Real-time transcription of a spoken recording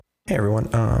Hey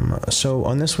everyone. So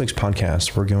on this week's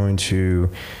podcast, we're going to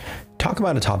talk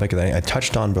about a topic that I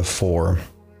touched on before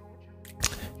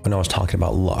when I was talking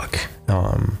about luck,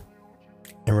 and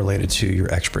related to your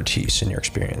expertise and your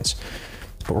experience.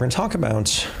 But we're going to talk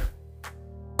about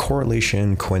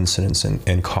correlation, coincidence,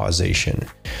 and causation.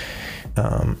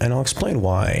 And I'll explain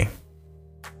why.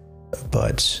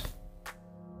 But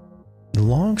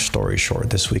long story short,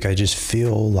 this week I just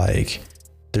feel like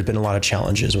there's been a lot of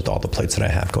challenges with all the plates that I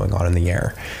have going on in the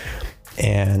air.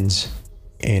 And,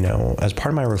 as part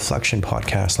of my reflection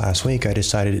podcast last week, I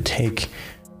decided to take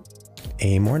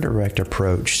a more direct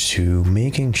approach to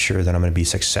making sure that I'm going to be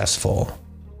successful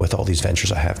with all these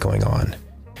ventures I have going on.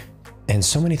 And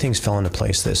so many things fell into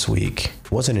place this week.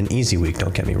 It wasn't an easy week,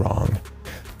 don't get me wrong.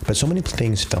 But so many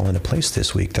things fell into place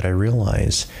this week that I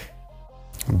realized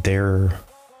there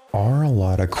are a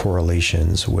lot of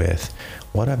correlations with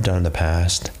what I've done in the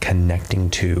past connecting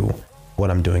to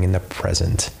what I'm doing in the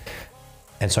present.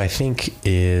 And so I think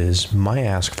is my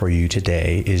ask for you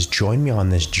today is join me on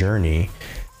this journey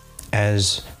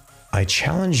as I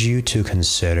challenge you to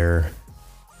consider,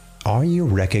 are you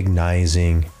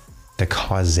recognizing the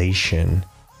causation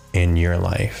in your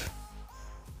life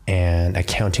and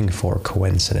accounting for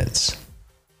coincidence?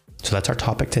 So that's our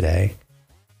topic today.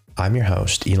 I'm your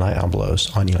host, Eli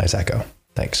Albalos on Eli's Echo.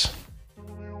 Thanks.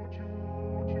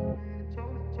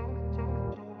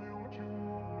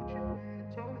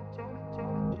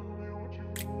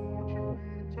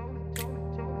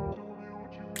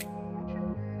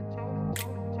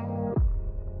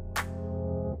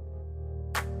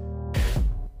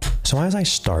 So as I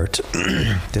start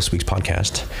this week's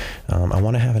podcast, I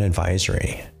want to have an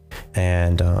advisory,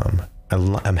 and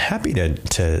I'm happy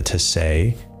to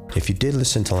say, if you did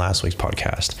listen to last week's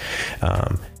podcast,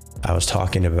 I was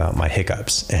talking about my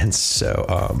hiccups, and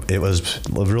so it was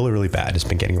really, really bad. It's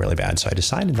been getting really bad. So I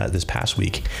decided that this past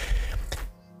week,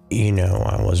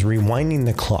 I was rewinding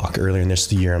the clock earlier in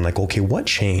this year. I'm like, okay, what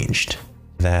changed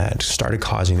that started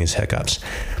causing these hiccups?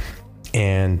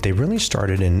 And they really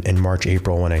started in March,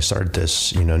 April, when I started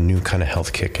this, new kind of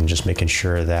health kick and just making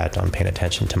sure that I'm paying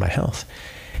attention to my health.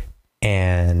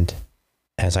 And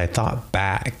as I thought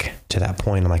back to that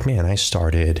point, I'm like, man, I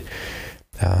started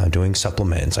doing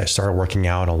supplements. I started working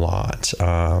out a lot.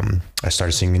 I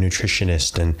started seeing a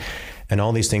nutritionist and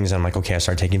all these things. I'm like, okay, I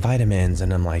started taking vitamins,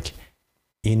 and I'm like,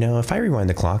 if I rewind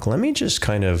the clock, let me just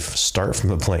kind of start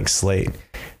from a blank slate.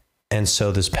 And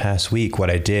so this past week, what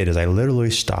I did is I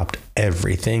literally stopped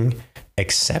everything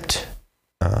except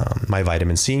my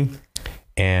vitamin C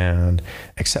and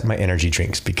except my energy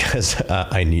drinks, because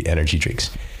I need energy drinks.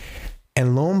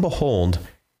 And lo and behold,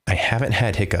 I haven't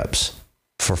had hiccups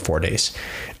for 4 days.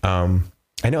 I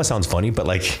know it sounds funny, but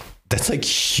that's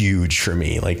huge for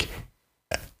me.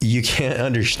 You can't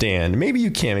understand. Maybe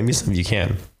you can, maybe some of you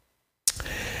can.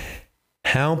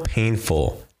 How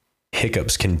painful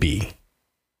hiccups can be.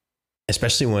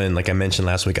 Especially when, like I mentioned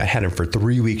last week, I had them for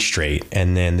 3 weeks straight.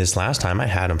 And then this last time I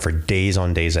had them for days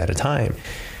on days at a time.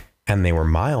 And they were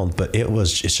mild, but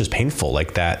it's just painful.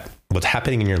 Like that, what's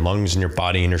happening in your lungs and your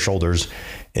body and your shoulders,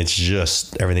 it's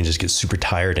just, everything just gets super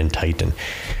tired and tight. And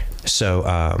so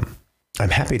I'm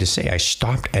happy to say I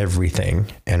stopped everything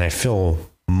and I feel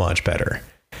much better.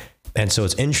 And so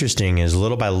it's interesting is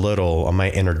little by little, I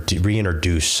might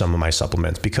reintroduce some of my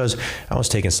supplements, because I was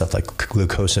taking stuff like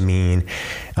glucosamine,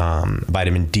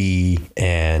 vitamin D,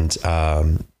 and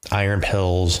iron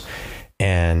pills.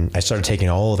 And I started taking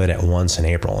all of it at once in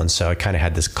April. And so I kind of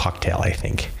had this cocktail, I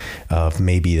think, of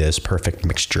maybe this perfect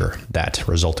mixture that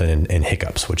resulted in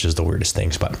hiccups, which is the weirdest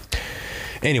things. But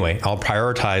anyway, I'll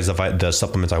prioritize the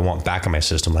supplements I want back in my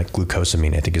system, like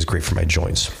glucosamine. I think is great for my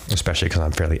joints, especially because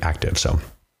I'm fairly active. So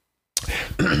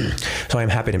I'm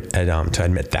happy to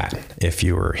admit that. If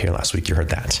you were here last week, you heard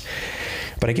that.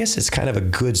 But I guess it's kind of a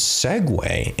good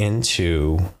segue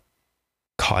into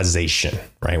causation,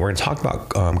 right? We're going to talk about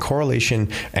correlation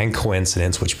and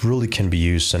coincidence, which really can be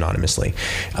used synonymously,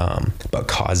 but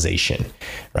causation,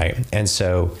 right? And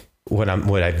so what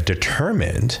I've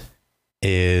determined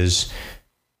is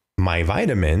my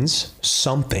vitamins,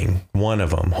 one of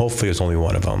them, hopefully it was only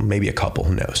one of them, maybe a couple,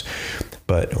 who knows,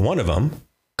 but one of them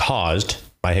caused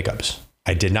my hiccups.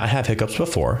 I did not have hiccups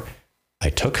before. I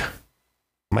took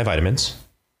my vitamins,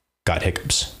 got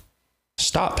hiccups.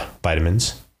 Stop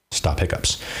vitamins, stop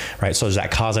hiccups, right? So there's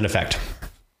that cause and effect.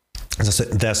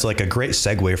 That's like a great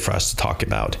segue for us to talk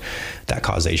about that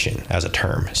causation as a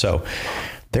term. So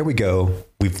there we go.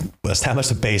 We've established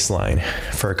a baseline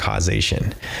for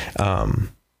causation.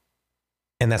 And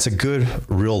that's a good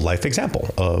real life example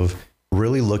of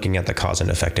really looking at the cause and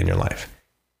effect in your life.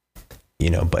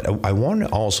 But I want to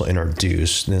also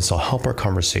introduce, and this will help our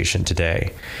conversation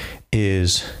today,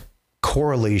 is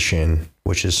correlation,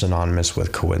 which is synonymous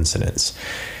with coincidence.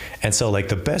 And so like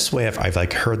the best way I've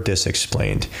like heard this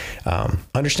explained,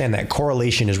 understand that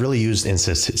correlation is really used in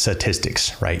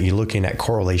statistics, right? You're looking at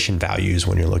correlation values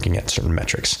when you're looking at certain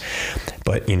metrics.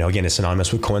 But, again, it's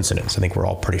synonymous with coincidence. I think we're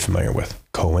all pretty familiar with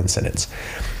coincidence.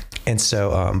 And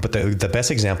so, but the best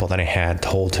example that I had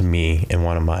told to me in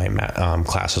one of my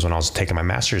classes when I was taking my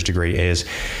master's degree is,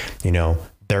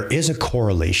 there is a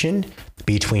correlation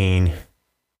between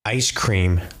ice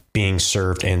cream being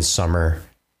served in summer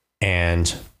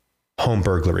and home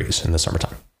burglaries in the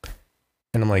summertime.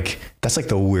 And I'm like, that's like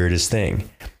the weirdest thing.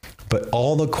 But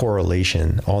all the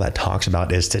correlation, all that talks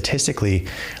about is statistically,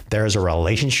 there's a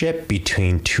relationship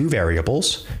between two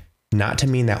variables, not to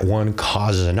mean that one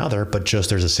causes another, but just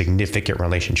there's a significant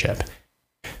relationship.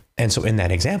 And so in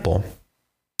that example,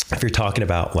 if you're talking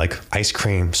about like ice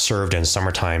cream served in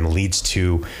summertime leads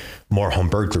to more home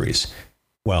burglaries.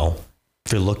 Well,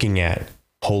 if you're looking at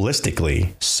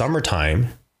holistically, summertime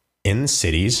in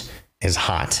cities is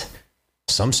hot.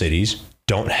 Some cities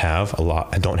don't have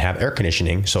air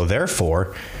conditioning. So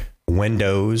therefore,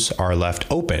 windows are left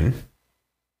open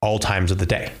all times of the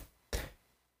day.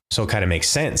 So it kind of makes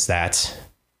sense that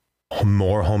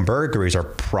more home burglaries are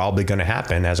probably going to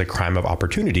happen as a crime of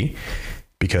opportunity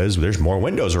because there's more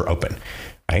windows are open,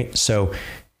 right? So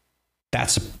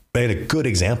that's a good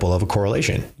example of a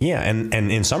correlation. Yeah, and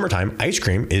in summertime, ice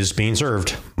cream is being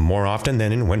served more often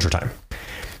than in wintertime.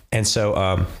 And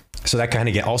so so that kind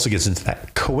of also gets into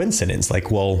that coincidence. Like,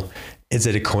 well, is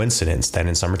it a coincidence that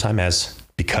in summertime,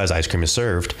 because ice cream is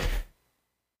served,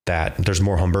 that there's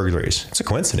more home burglaries? It's a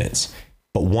coincidence,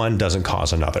 but one doesn't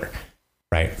cause another,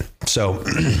 right? So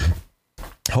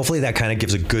hopefully that kind of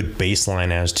gives a good baseline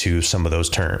as to some of those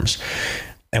terms.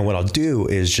 And what I'll do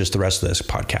is just the rest of this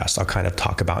podcast, I'll kind of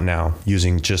talk about now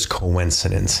using just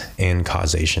coincidence and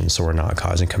causation. So we're not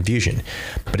causing confusion,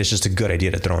 but it's just a good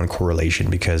idea to throw in correlation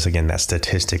because again, that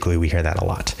statistically, we hear that a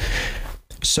lot.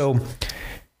 So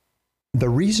the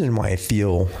reason why I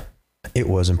feel it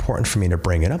was important for me to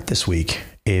bring it up this week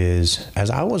is as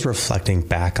I was reflecting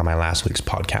back on my last week's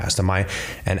podcast,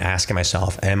 and asking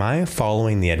myself, am I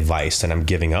following the advice that I'm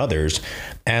giving others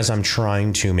as I'm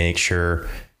trying to make sure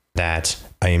that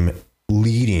I'm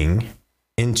leading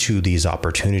into these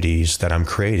opportunities that I'm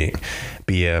creating,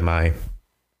 be it my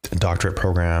doctorate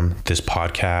program, this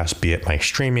podcast, be it my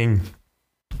streaming,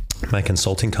 my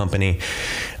consulting company,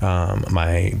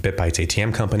 my BitBytes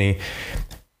ATM company.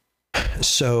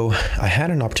 So I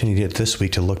had an opportunity this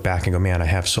week to look back and go, man, I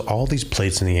have all these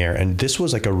plates in the air. And this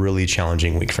was like a really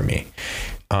challenging week for me.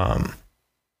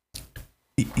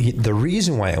 The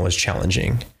reason why it was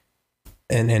challenging,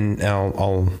 and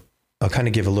I'll kind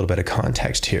of give a little bit of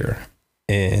context here,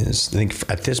 is I think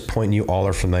at this point, you all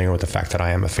are familiar with the fact that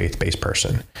I am a faith-based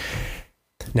person.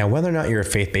 Now, whether or not you're a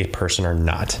faith-based person or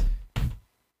not,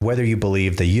 whether you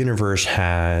believe the universe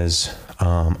has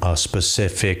a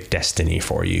specific destiny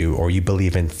for you, or you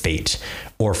believe in fate,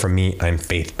 or for me, I'm a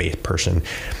faith-based person,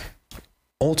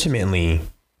 ultimately,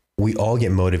 we all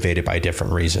get motivated by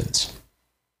different reasons.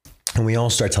 And we all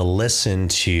start to listen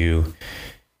to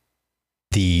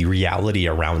the reality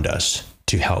around us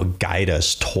to help guide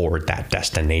us toward that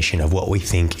destination of what we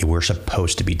think we're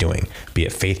supposed to be doing, be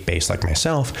it faith-based like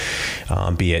myself,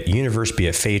 be it universe, be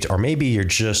it fate, or maybe you're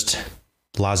just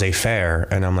laissez-faire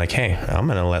and I'm like, hey, I'm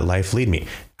going to let life lead me.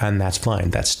 And that's fine.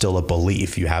 That's still a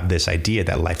belief. You have this idea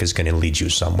that life is going to lead you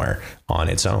somewhere on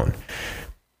its own.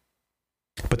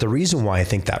 But the reason why I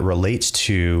think that relates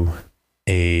to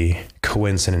a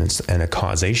coincidence and a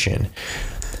causation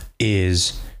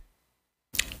is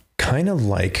kind of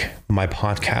like my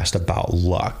podcast about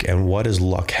luck and what does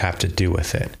luck have to do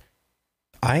with it.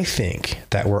 I think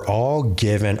that we're all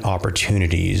given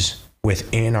opportunities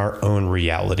within our own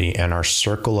reality and our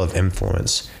circle of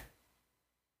influence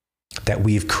that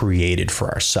we've created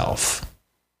for ourselves.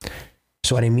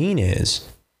 So what I mean is,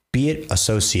 be it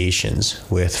associations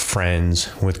with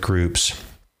friends, with groups,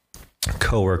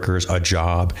 coworkers, a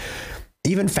job,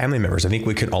 even family members. I think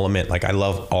we could all admit, like, I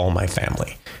love all my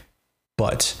family,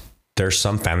 but there's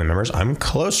some family members I'm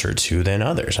closer to than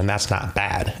others, and that's not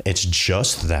bad. It's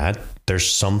just that there's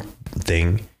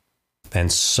something and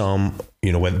some,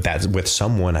 with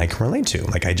someone I can relate to.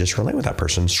 Like, I just relate with that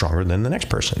person stronger than the next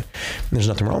person. And there's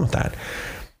nothing wrong with that.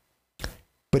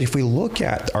 But if we look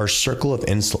at our circle of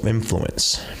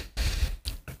influence,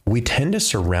 we tend to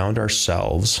surround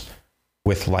ourselves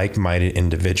with like-minded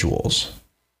individuals.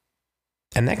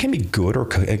 And that can be good or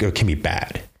it can be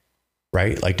bad,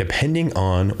 right? Like, depending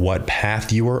on what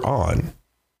path you are on,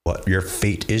 what your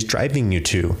fate is driving you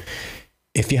to.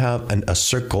 If you have a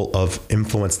circle of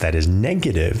influence that is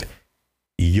negative,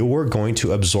 you're going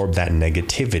to absorb that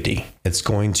negativity. It's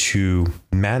going to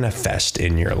manifest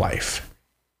in your life.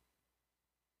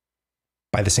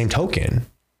 By the same token,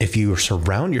 if you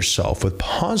surround yourself with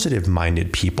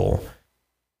positive-minded people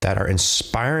that are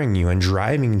inspiring you and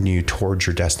driving you towards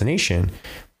your destination,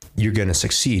 you're going to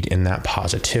succeed in that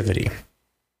positivity.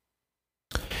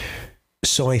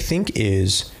 So I think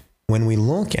is when we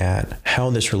look at how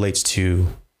this relates to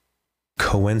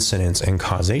coincidence and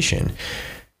causation,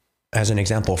 as an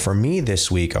example, for me this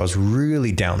week, I was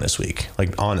really down this week.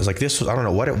 Like honest, like this was, I don't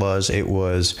know what it was. It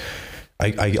was,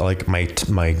 I like my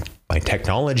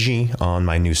technology on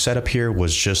my new setup here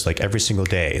was just like every single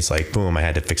day. It's like, boom, I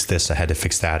had to fix this. I had to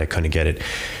fix that. I couldn't get it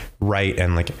right.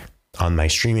 And like on my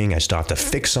streaming, I still have to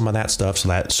fix some of that stuff. So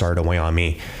that started to weigh on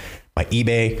me. My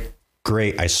eBay,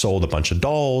 great. I sold a bunch of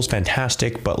dolls.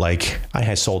 Fantastic. But like I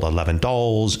had sold 11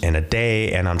 dolls in a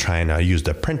day and I'm trying to use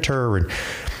the printer and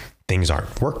things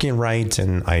aren't working right.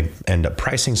 And I end up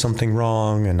pricing something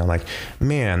wrong. And I'm like,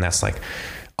 man, that's like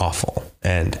awful.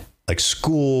 And like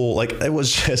school, like it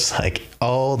was just like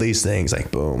all these things, like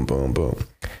boom, boom, boom.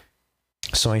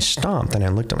 So I stopped and I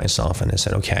looked at myself and I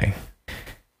said, okay,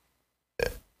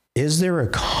 is there a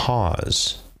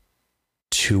cause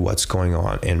to what's going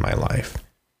on in my life?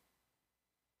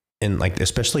 And like,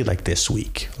 especially like this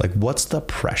week, like what's the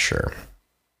pressure?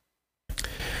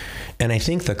 And I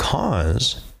think the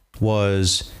cause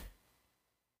was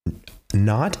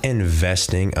not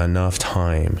investing enough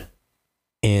time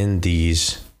in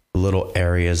these little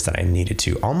areas that I needed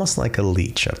to, almost like a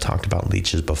leech. I've talked about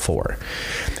leeches before,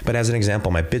 but as an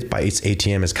example, my BitBytes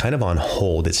ATM is kind of on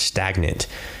hold. It's stagnant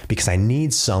because I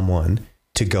need someone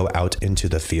to go out into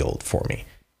the field for me.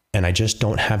 And I just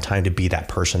don't have time to be that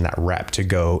person, that rep to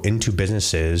go into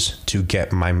businesses to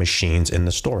get my machines in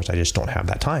the stores. I just don't have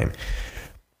that time.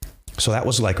 So that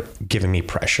was like giving me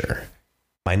pressure.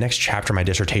 My next chapter, my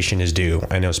dissertation is due,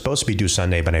 and it was supposed to be due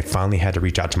Sunday, but I finally had to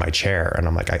reach out to my chair and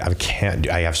I'm like, I can't,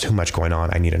 I have too much going on.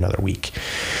 I need another week.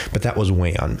 But that was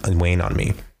weighing on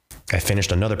me. I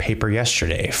finished another paper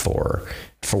yesterday for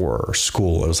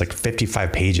school. It was like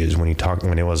 55 pages when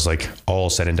it was like all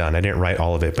said and done. I didn't write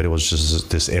all of it, but it was just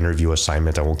this interview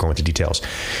assignment. I won't go into details,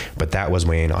 but that was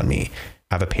weighing on me.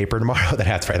 I have a paper tomorrow that I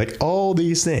have to write, like all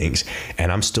these things,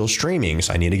 and I'm still streaming.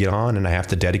 So I need to get on and I have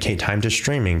to dedicate time to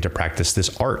streaming to practice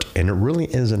this art. And it really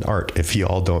is an art if you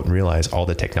all don't realize all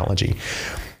the technology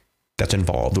that's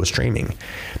involved with streaming.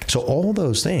 So all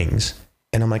those things,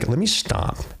 and I'm like, let me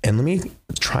stop and let me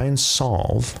try and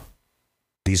solve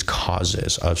these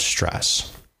causes of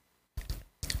stress.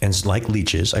 And like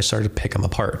leeches, I started to pick them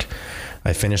apart.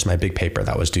 I finished my big paper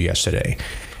that was due yesterday.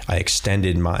 I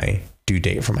extended my due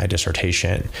date for my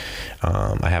dissertation.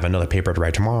 I have another paper to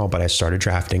write tomorrow, but I started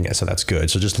drafting it, so that's good.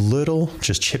 So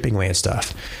just chipping away at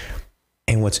stuff.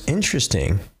 And what's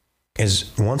interesting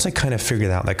is once I kind of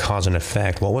figured out that cause and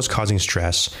effect, what was causing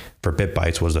stress for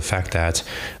BitBytes was the fact that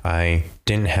I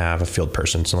didn't have a field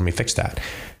person. So let me fix that.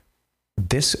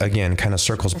 This again kind of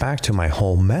circles back to my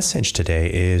whole message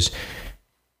today is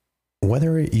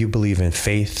whether you believe in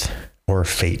faith or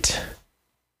fate,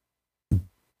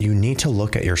 you need to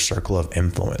look at your circle of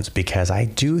influence, because I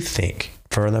do think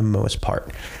for the most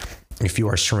part, if you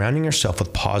are surrounding yourself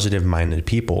with positive minded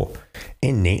people,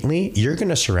 innately, you're going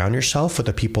to surround yourself with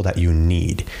the people that you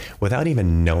need without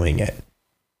even knowing it.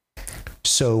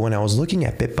 So when I was looking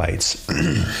at BitBytes,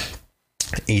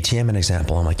 ATM, an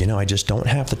example, I'm like, I just don't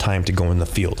have the time to go in the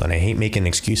field, and I hate making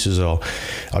excuses. I'll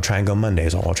try and go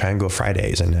Mondays, or I'll try and go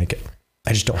Fridays. And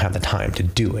I just don't have the time to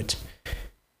do it.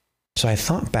 So I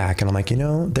thought back and I'm like,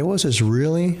 there was this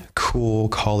really cool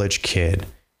college kid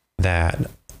that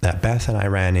Beth and I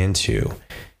ran into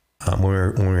when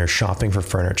we were shopping for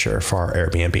furniture for our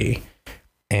Airbnb.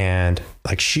 And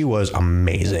like, she was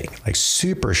amazing, like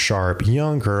super sharp,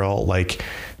 young girl, like,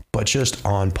 but just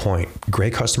on point,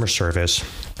 great customer service.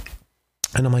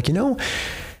 And I'm like,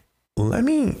 let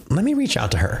me reach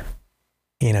out to her.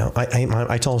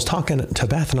 I was talking to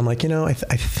Beth and I'm like, I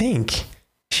think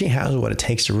she has what it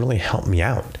takes to really help me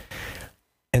out.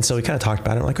 And so we kind of talked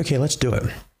about it. I'm like, okay, let's do it.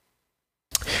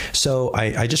 So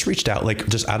I just reached out, like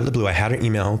just out of the blue. I had her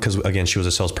email because again, she was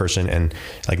a salesperson, and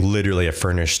like literally I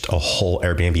furnished a whole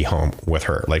Airbnb home with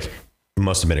her. Like it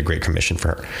must have been a great commission for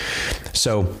her.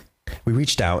 So we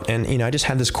reached out and, I just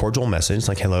had this cordial message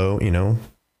like, hello,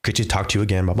 could you talk to you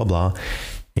again, blah, blah, blah.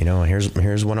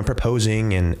 Here's what I'm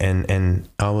proposing. And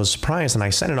I was surprised and I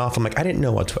sent it off. I'm like, I didn't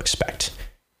know what to expect.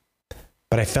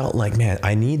 But I felt like, man,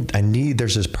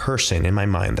 there's this person in my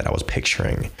mind that I was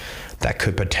picturing that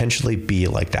could potentially be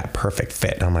like that perfect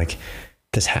fit. And I'm like,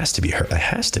 this has to be her. It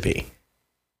has to be.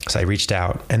 So I reached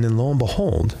out, and then lo and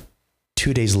behold,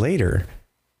 2 days later,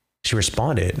 she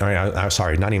responded. I'm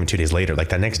sorry, not even 2 days later, like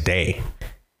the next day,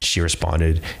 she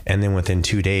responded. And then within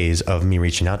 2 days of me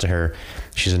reaching out to her,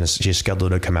 she's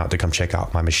scheduled to come check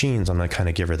out my machines. I'm going to kind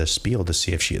of give her the spiel to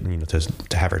see if she,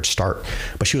 to have her start.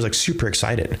 But she was like super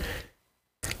excited.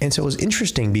 And so it was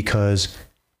interesting because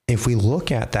if we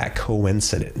look at that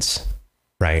coincidence,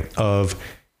 right, of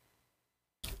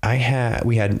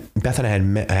Beth and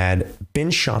I had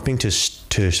been shopping to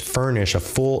furnish a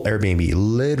full Airbnb,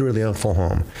 literally a full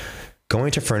home, going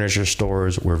to furniture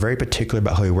stores. We're very particular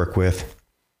about who we work with.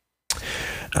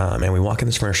 And we walk in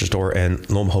this furniture store, and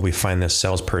lo and behold, we find this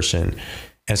salesperson, and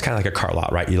it's kind of like a car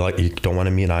lot, right? You don't want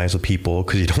to meet eyes with people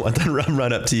because you don't want them to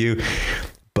run up to you.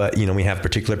 But, we have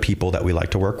particular people that we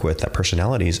like to work with, that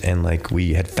personalities. And like,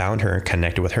 we had found her,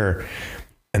 connected with her.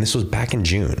 And this was back in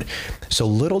June. So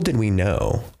little did we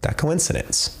know that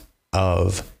coincidence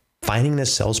of finding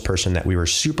this salesperson that we were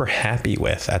super happy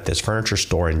with at this furniture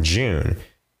store in June,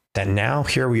 that now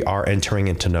here we are entering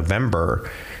into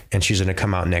November, and she's going to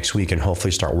come out next week and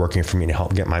hopefully start working for me to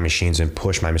help get my machines and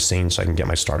push my machines so I can get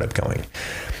my startup going.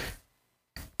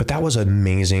 But that was an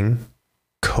amazing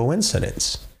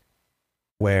coincidence,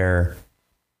 where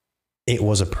it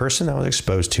was a person I was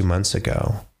exposed to months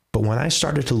ago. But when I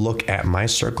started to look at my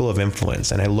circle of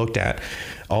influence, and I looked at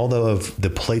all of the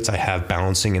plates I have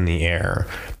balancing in the air,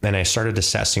 and I started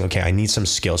assessing, okay, I need some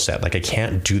skill set. Like, I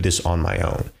can't do this on my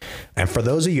own. And for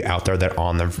those of you out there that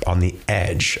are on the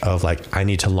edge of like, I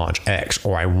need to launch X,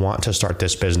 or I want to start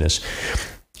this business,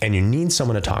 and you need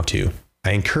someone to talk to,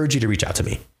 I encourage you to reach out to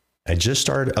me. I just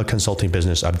started a consulting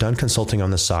business. I've done consulting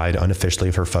on the side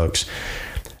unofficially for folks,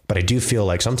 but I do feel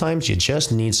like sometimes you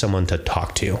just need someone to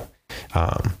talk to.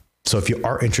 So if you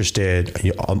are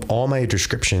interested, all my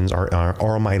descriptions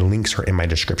all my links are in my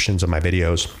descriptions of my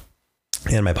videos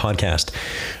and my podcast.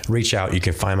 Reach out. You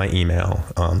can find my email,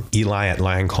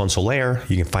 Eli@LionConsolaire.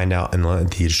 You can find out in the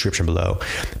description below.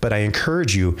 But I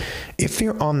encourage you, if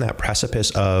you're on that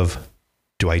precipice of,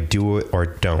 do I do it or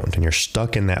don't? And you're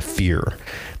stuck in that fear,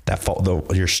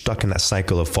 you're stuck in that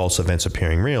cycle of false events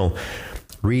appearing real,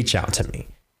 reach out to me.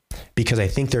 Because I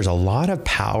think there's a lot of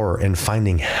power in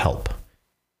finding help.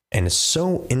 And it's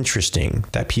so interesting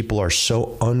that people are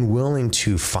so unwilling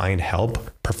to find help,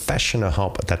 professional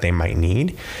help that they might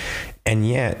need. And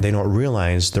yet they don't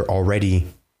realize they're already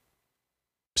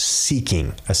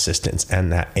seeking assistance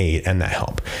and that aid and that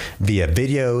help via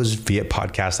videos, via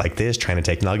podcasts like this, trying to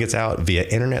take nuggets out, via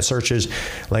internet searches.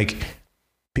 Like,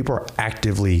 people are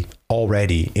actively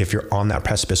already, if you're on that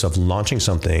precipice of launching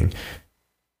something,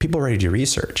 people are ready to do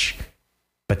research.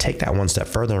 But take that one step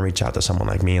further and reach out to someone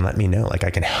like me and let me know, like, I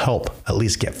can help at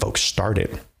least get folks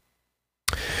started.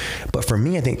 But for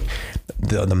me, I think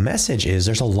the message is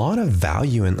there's a lot of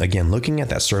value in, again, looking at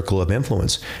that circle of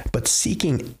influence, but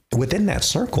seeking within that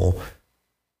circle,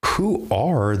 who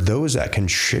are those that can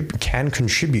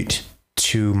contribute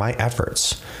to my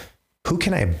efforts? Who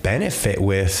can I benefit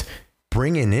with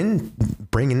bringing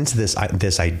into this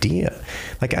idea?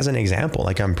 Like, as an example,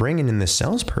 like, I'm bringing in this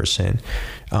salesperson.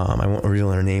 I won't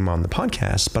reveal her name on the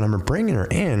podcast, but I'm bringing her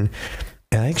in,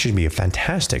 and I think she'd be a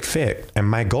fantastic fit. And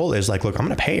my goal is like, look, I'm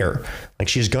going to pay her. Like,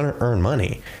 she's going to earn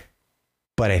money.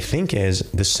 But I think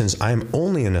since I'm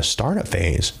only in a startup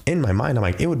phase, in my mind, I'm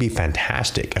like, it would be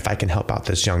fantastic if I can help out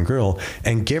this young girl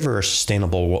and give her a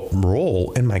sustainable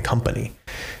role in my company.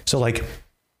 So, like,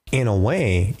 in a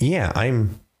way, yeah,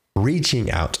 I'm reaching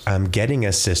out, I'm getting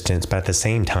assistance, but at the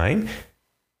same time,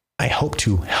 I hope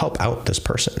to help out this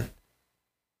person.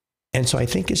 And so I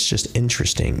think it's just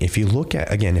interesting. If you look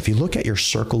at your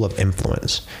circle of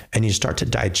influence and you start to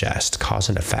digest cause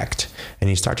and effect, and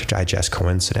you start to digest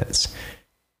coincidence,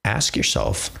 ask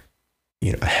yourself,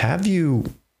 have you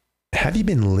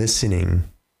been listening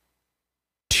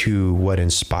to what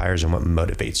inspires and what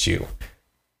motivates you?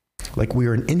 Like,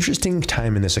 we're in an interesting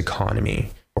time in this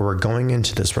economy, or we're going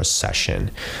into this recession.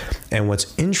 And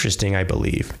what's interesting, I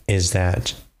believe, is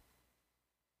that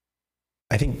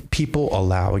I think people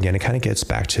allow, again, it kind of gets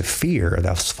back to fear,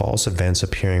 that's false events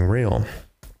appearing real.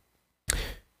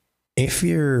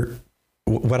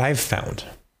 What I've found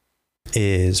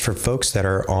is, for folks that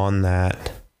are on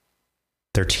that,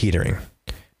 they're teetering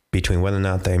between whether or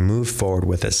not they move forward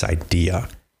with this idea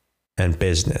and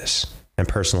business and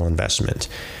personal investment.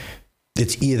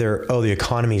 It's either, oh, the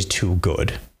economy is too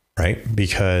good, right?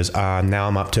 Because now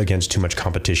I'm up to against too much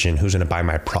competition. Who's going to buy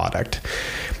my product,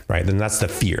 right? Then that's the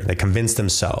fear. They convince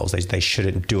themselves they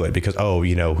shouldn't do it because, oh,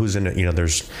 who's in it?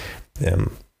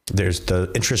 There's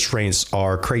the interest rates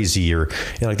are crazy, or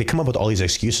like they come up with all these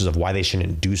excuses of why they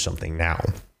shouldn't do something now.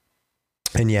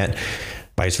 And yet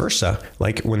vice versa,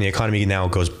 like when the economy now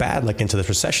goes bad, like into this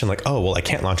recession, like, oh, well, I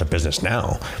can't launch a business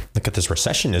now. Look at this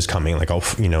recession is coming. Like, oh,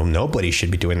 nobody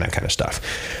should be doing that kind of stuff.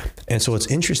 And so what's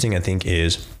interesting, I think,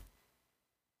 is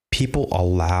people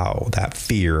allow that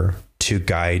fear to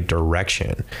guide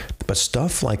direction. But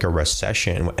stuff like a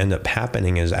recession, what end up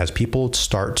happening is as people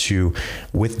start to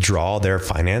withdraw their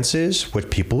finances, which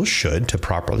people should to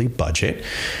properly budget,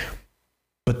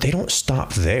 but they don't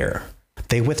stop there.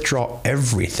 They withdraw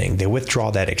everything. They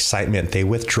withdraw that excitement. They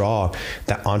withdraw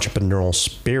that entrepreneurial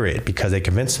spirit because they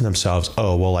convince themselves,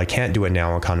 oh, well, I can't do it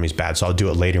now. Economy's bad, so I'll do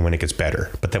it later when it gets better.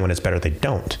 But then when it's better, they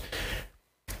don't.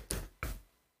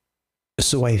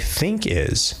 So I think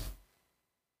is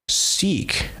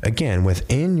seek, again,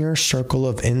 within your circle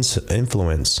of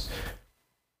influence.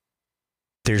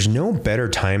 There's no better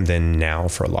time than now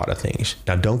for a lot of things.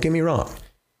 Now, don't get me wrong.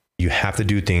 You have to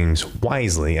do things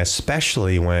wisely,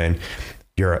 especially when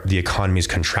the economy is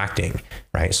contracting,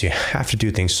 right? So you have to do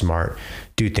things smart,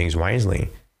 do things wisely,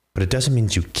 but it doesn't mean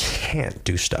you can't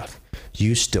do stuff.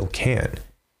 You still can,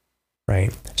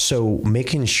 right? So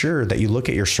making sure that you look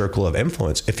at your circle of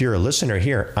influence. If you're a listener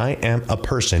here, I am a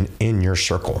person in your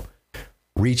circle.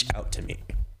 Reach out to me.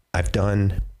 I've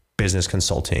done business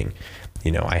consulting.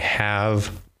 I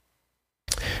have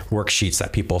worksheets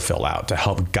that people fill out to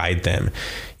help guide them.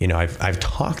 I've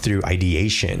talked through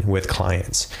ideation with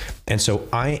clients. And so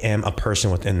I am a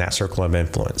person within that circle of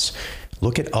influence.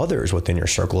 Look at others within your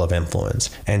circle of influence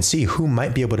and see who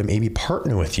might be able to maybe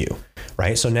partner with you,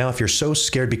 right? So now if you're so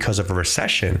scared because of a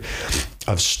recession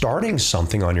of starting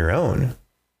something on your own,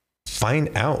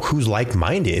 find out who's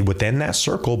like-minded within that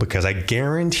circle, because I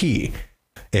guarantee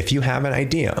if you have an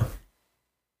idea,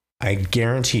 I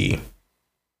guarantee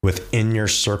within your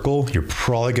circle, you're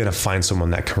probably going to find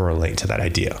someone that can relate to that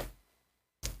idea.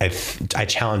 I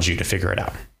challenge you to figure it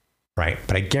out, right?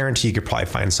 But I guarantee you could probably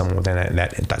find someone within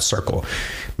that circle.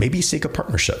 Maybe seek a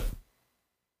partnership.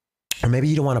 Or maybe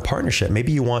you don't want a partnership.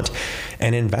 Maybe you want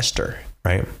an investor,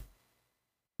 right?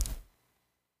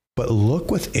 But look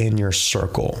within your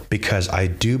circle, because I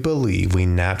do believe we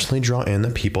naturally draw in the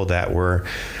people that we're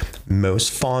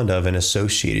most fond of and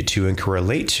associated to and can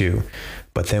relate to.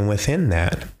 But then within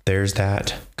that, there's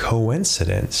that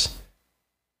coincidence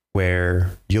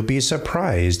where you'll be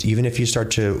surprised, even if you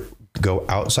start to go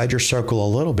outside your circle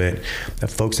a little bit, the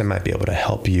folks that might be able to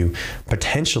help you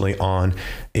potentially on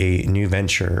a new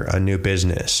venture, a new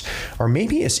business, or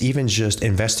maybe it's even just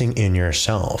investing in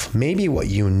yourself. Maybe what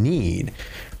you need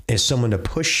is someone to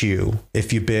push you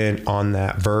if you've been on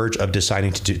that verge of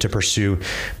deciding to pursue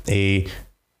a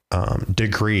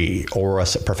degree or a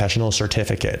professional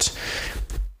certificate.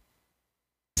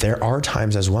 There are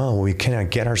times as well where we cannot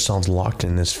get ourselves locked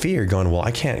in this fear going, well,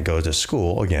 I can't go to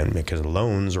school again because of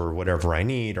loans or whatever I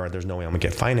need, or there's no way I'm gonna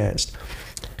get financed.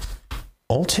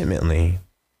 Ultimately,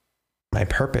 my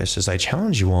purpose is I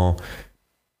challenge you all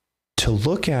to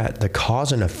look at the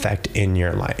cause and effect in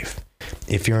your life.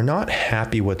 If you're not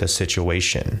happy with the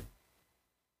situation,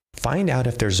 find out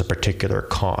if there's a particular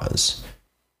cause.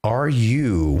 Are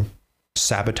you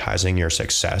sabotaging your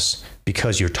success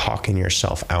because you're talking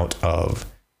yourself out of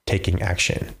taking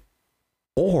action?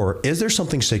 Or is there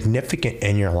something significant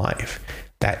in your life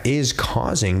that is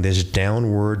causing this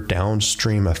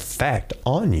downstream effect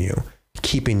on you,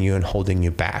 keeping you and holding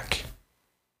you back?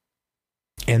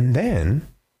 And then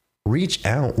reach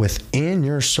out within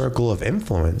your circle of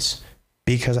influence,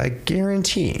 because I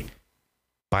guarantee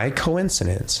by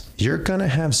coincidence, you're going to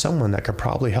have someone that could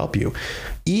probably help you.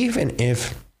 Even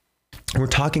if we're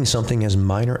talking something as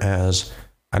minor as,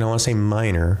 I don't want to say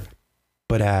minor,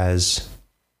 but as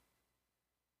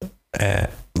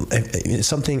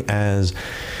something as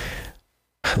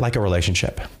like a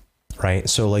relationship, right?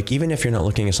 So like, even if you're not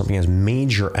looking at something as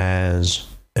major as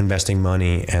investing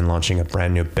money and launching a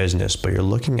brand new business, but you're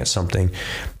looking at something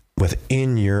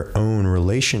within your own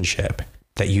relationship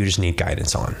that you just need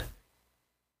guidance on,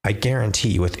 I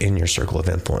guarantee within your circle of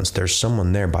influence, there's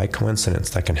someone there by coincidence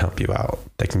that can help you out,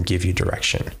 that can give you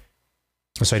direction.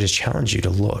 So I just challenge you to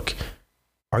look.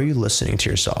 Are you listening to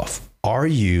yourself? Are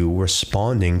you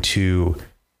responding to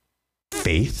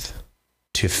faith,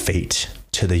 to fate,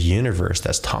 to the universe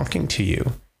that's talking to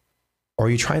you? Or are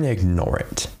you trying to ignore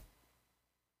it?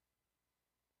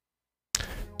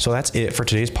 So that's it for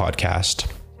today's podcast.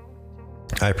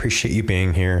 I appreciate you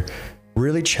being here.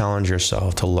 Really challenge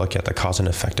yourself to look at the cause and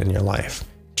effect in your life.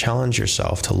 challenge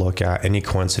yourself to look at any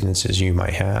coincidences you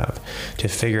might have, to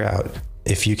figure out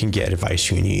if you can get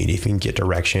advice you need, if you can get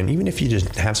direction, even if you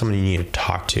just have someone you need to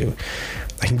talk to.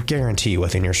 I can guarantee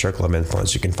within your circle of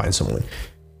influence, you can find someone.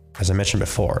 As I mentioned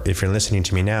before, if you're listening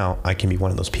to me now, I can be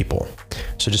one of those people.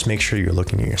 So just make sure you're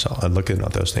looking at yourself and looking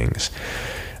at those things.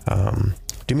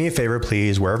 Do me a favor,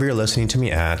 please, wherever you're listening to me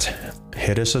at,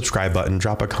 hit a subscribe button,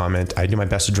 drop a comment. I do my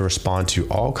best to respond to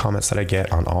all comments that I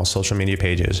get on all social media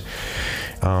pages.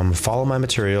 Follow my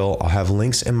material. I'll have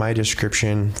links in my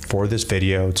description for this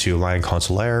video to Lion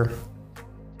Consular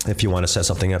if you want to set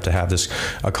something up to have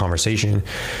a conversation.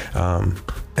 And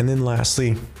then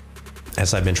lastly,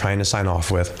 as I've been trying to sign off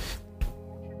with,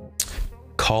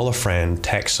 call a friend,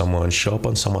 text someone, show up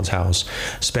on someone's house,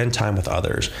 spend time with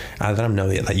others, and let them know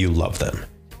that you love them.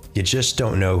 You just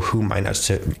don't know who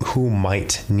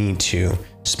might need to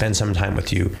spend some time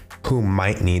with you, who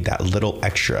might need that little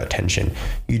extra attention.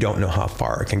 You don't know how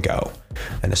far it can go.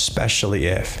 And especially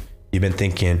if you've been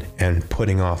thinking and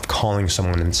putting off calling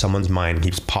someone and someone's mind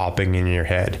keeps popping in your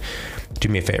head, do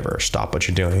me a favor, stop what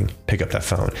you're doing, pick up that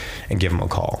phone and give them a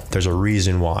call. There's a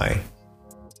reason why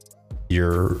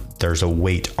there's a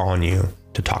weight on you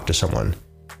to talk to someone,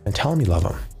 and tell them you love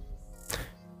them.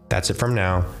 That's it from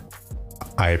now.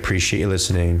 I appreciate you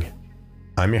listening.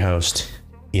 I'm your host,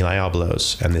 Eli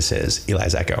Oblos, and this is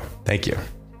Eli's Echo. Thank you.